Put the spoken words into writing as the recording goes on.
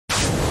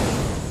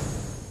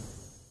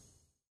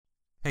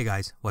Hey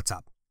guys, what's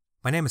up?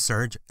 My name is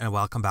Serge and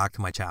welcome back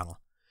to my channel.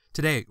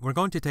 Today we're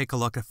going to take a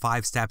look at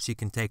 5 steps you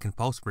can take in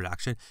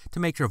post-production to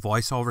make your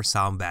voiceover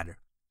sound better.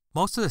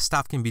 Most of this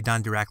stuff can be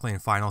done directly in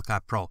Final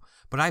Cut Pro,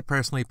 but I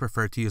personally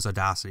prefer to use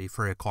Audacity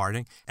for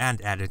recording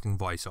and editing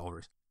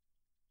voiceovers.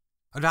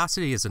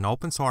 Audacity is an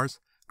open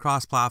source,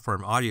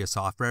 cross-platform audio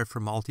software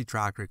for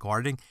multi-track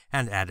recording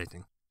and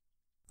editing.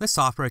 This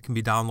software can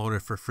be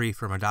downloaded for free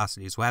from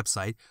Audacity's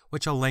website,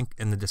 which I'll link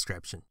in the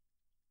description.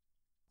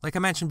 Like I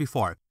mentioned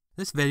before,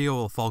 this video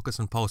will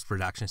focus on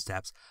post-production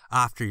steps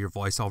after your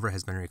voiceover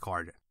has been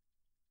recorded.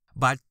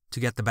 But to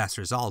get the best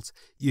results,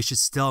 you should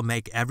still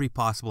make every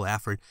possible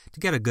effort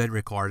to get a good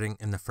recording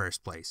in the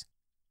first place.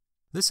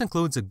 This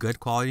includes a good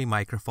quality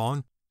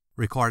microphone,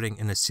 recording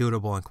in a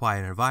suitable and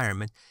quiet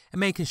environment, and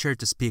making sure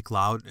to speak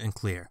loud and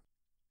clear.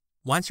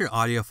 Once your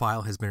audio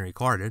file has been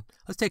recorded,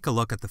 let's take a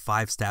look at the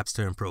 5 steps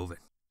to improve it.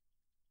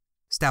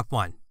 Step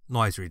 1.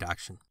 Noise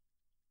reduction.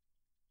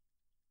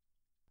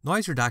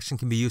 Noise reduction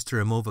can be used to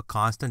remove a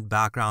constant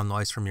background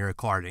noise from your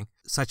recording,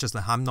 such as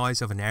the hum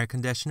noise of an air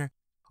conditioner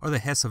or the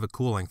hiss of a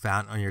cooling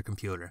fan on your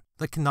computer,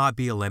 that cannot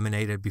be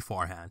eliminated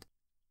beforehand.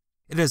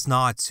 It is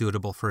not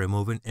suitable for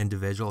removing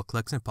individual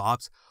clicks and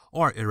pops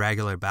or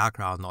irregular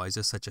background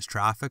noises such as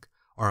traffic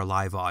or a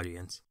live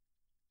audience.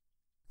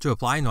 To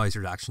apply noise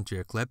reduction to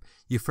your clip,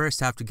 you first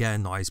have to get a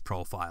noise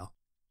profile.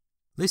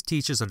 This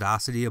teaches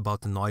Audacity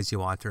about the noise you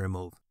want to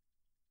remove.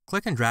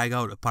 Click and drag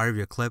out a part of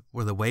your clip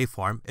where the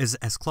waveform is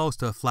as close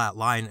to a flat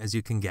line as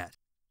you can get.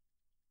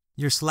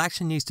 Your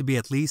selection needs to be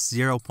at least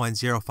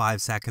 0.05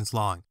 seconds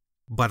long,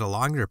 but a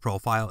longer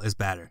profile is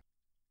better.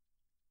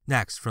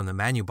 Next, from the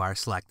menu bar,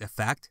 select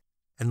Effect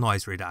and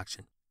Noise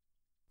Reduction.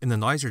 In the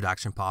Noise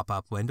Reduction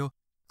pop-up window,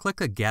 click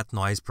the Get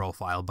Noise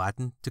Profile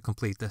button to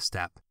complete this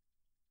step.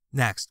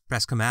 Next,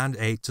 press Command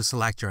A to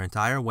select your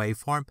entire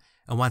waveform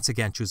and once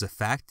again choose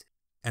Effect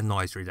and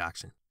Noise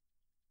Reduction.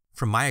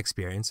 From my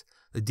experience,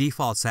 the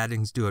default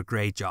settings do a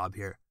great job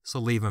here, so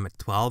leave them at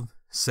 12,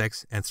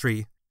 6, and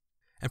 3,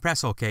 and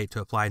press OK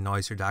to apply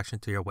noise reduction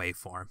to your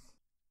waveform.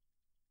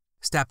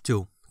 Step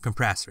 2.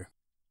 Compressor.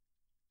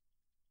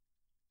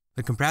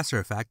 The compressor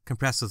effect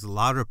compresses the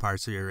louder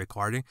parts of your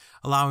recording,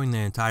 allowing the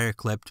entire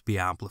clip to be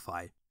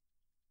amplified.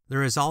 The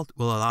result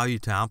will allow you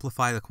to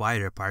amplify the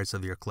quieter parts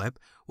of your clip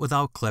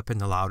without clipping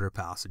the louder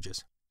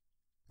passages.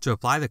 To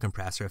apply the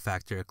compressor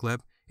effect to your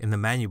clip, in the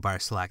menu bar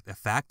select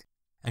Effect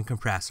and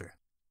Compressor.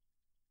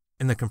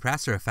 In the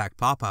compressor effect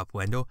pop-up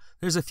window,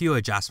 there's a few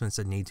adjustments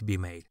that need to be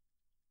made.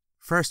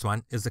 First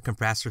one is the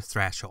compressor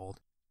threshold.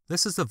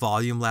 This is the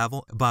volume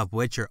level above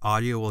which your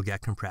audio will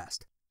get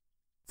compressed.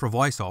 For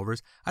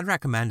voiceovers, I'd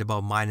recommend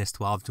about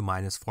 -12 to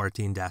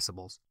 -14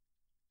 decibels.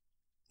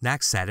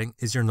 Next setting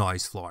is your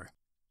noise floor.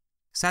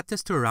 Set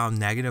this to around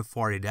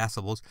 -40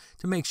 decibels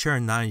to make sure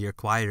none of your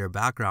quieter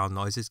background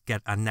noises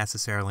get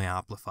unnecessarily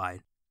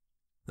amplified.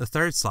 The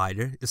third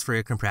slider is for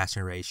your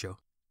compression ratio.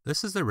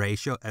 This is the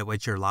ratio at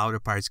which your louder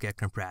parts get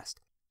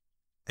compressed.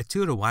 A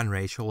 2:1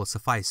 ratio will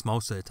suffice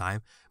most of the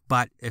time,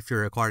 but if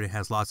your recording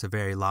has lots of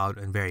very loud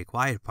and very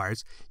quiet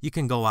parts, you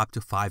can go up to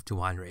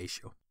 5:1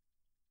 ratio.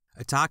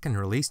 Attack and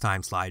release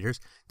time sliders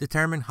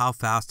determine how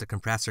fast the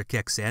compressor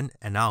kicks in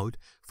and out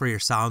for your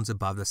sounds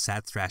above the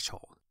set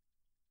threshold.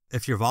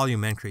 If your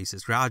volume increase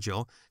is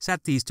gradual,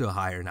 set these to a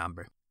higher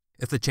number.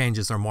 If the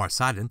changes are more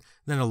sudden,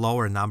 then a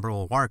lower number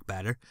will work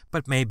better,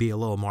 but may be a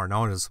little more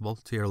noticeable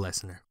to your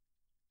listener.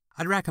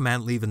 I'd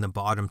recommend leaving the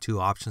bottom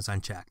 2 options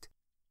unchecked.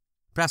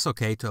 Press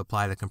OK to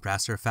apply the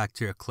compressor effect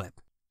to your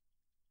clip.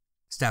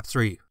 Step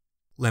 3.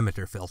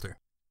 Limiter filter.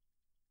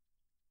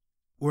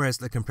 Whereas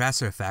the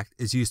compressor effect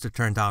is used to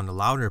turn down the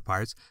louder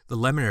parts, the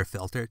limiter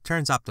filter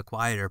turns up the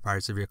quieter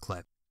parts of your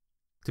clip.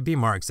 To be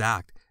more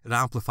exact, it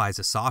amplifies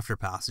the softer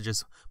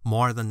passages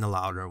more than the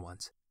louder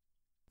ones.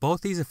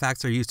 Both these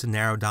effects are used to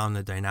narrow down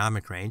the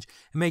dynamic range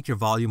and make your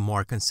volume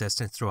more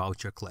consistent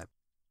throughout your clip.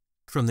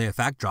 From the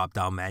Effect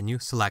drop-down menu,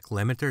 select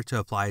Limiter to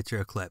apply it to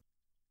your clip.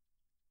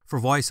 For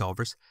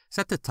voiceovers,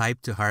 set the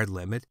type to hard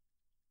limit,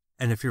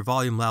 and if your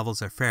volume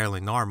levels are fairly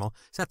normal,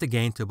 set the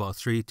gain to about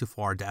 3 to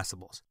 4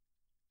 decibels.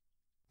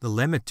 The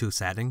Limit to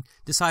setting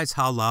decides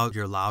how loud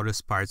your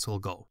loudest parts will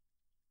go.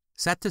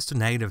 Set this to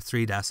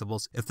 -3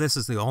 decibels if this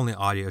is the only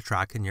audio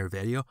track in your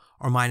video,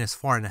 or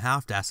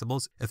 -4.5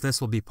 decibels if this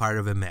will be part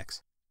of a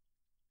mix.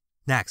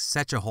 Next,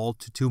 set your hold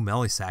to 2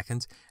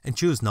 milliseconds and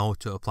choose No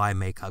to apply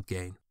makeup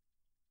gain.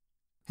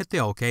 Hit the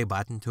OK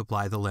button to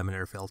apply the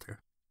limiter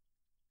filter.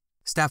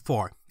 Step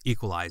 4.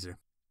 Equalizer.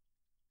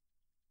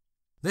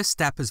 This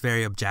step is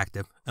very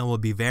objective and will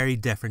be very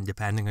different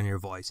depending on your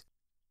voice.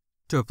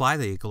 To apply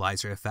the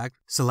equalizer effect,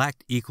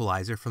 select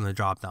Equalizer from the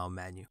drop-down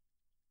menu.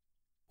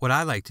 What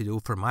I like to do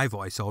for my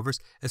voiceovers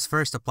is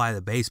first apply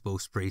the bass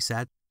boost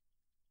preset,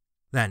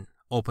 then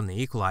open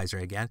the equalizer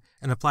again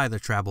and apply the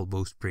treble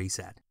boost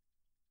preset.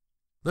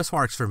 This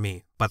works for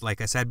me, but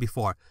like I said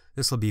before,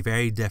 this will be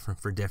very different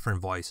for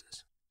different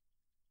voices.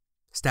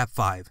 Step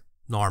 5.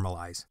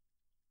 Normalize.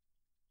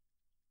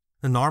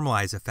 The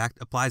Normalize effect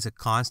applies a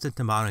constant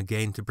amount of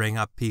gain to bring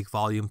up peak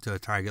volume to a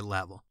target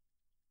level.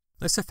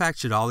 This effect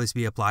should always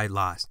be applied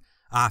last,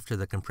 after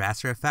the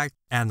compressor effect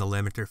and the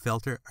limiter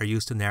filter are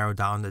used to narrow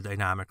down the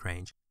dynamic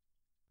range.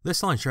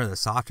 This will ensure the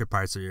softer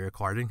parts of your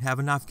recording have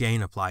enough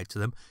gain applied to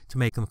them to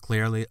make them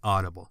clearly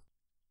audible.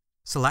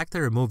 Select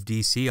the Remove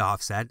DC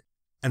Offset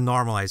and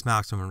Normalize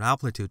Maximum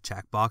Amplitude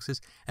checkboxes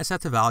and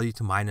set the value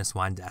to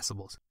 -1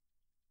 decibels.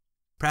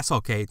 Press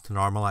OK to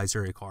normalize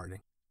your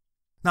recording.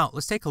 Now,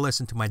 let's take a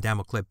listen to my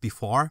demo clip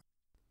before.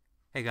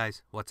 Hey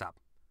guys, what's up?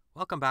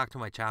 Welcome back to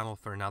my channel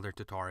for another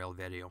tutorial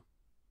video.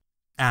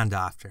 And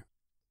after.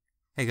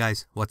 Hey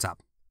guys, what's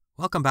up?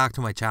 Welcome back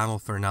to my channel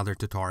for another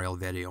tutorial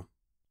video.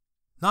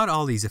 Not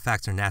all these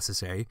effects are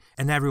necessary,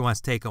 and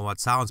everyone's take on what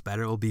sounds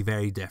better will be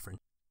very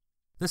different.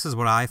 This is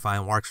what I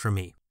find works for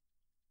me.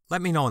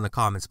 Let me know in the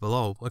comments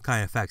below what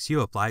kind of effects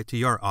you apply to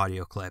your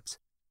audio clips.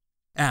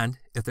 And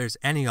if there's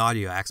any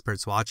audio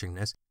experts watching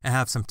this and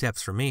have some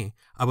tips for me,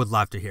 I would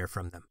love to hear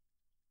from them.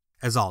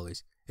 As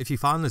always, if you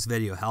found this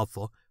video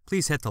helpful,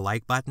 please hit the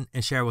like button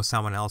and share with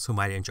someone else who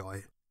might enjoy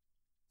it.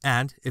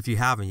 And if you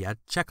haven't yet,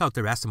 check out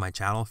the rest of my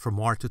channel for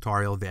more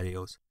tutorial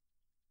videos.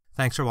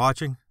 Thanks for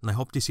watching, and I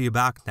hope to see you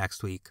back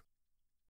next week.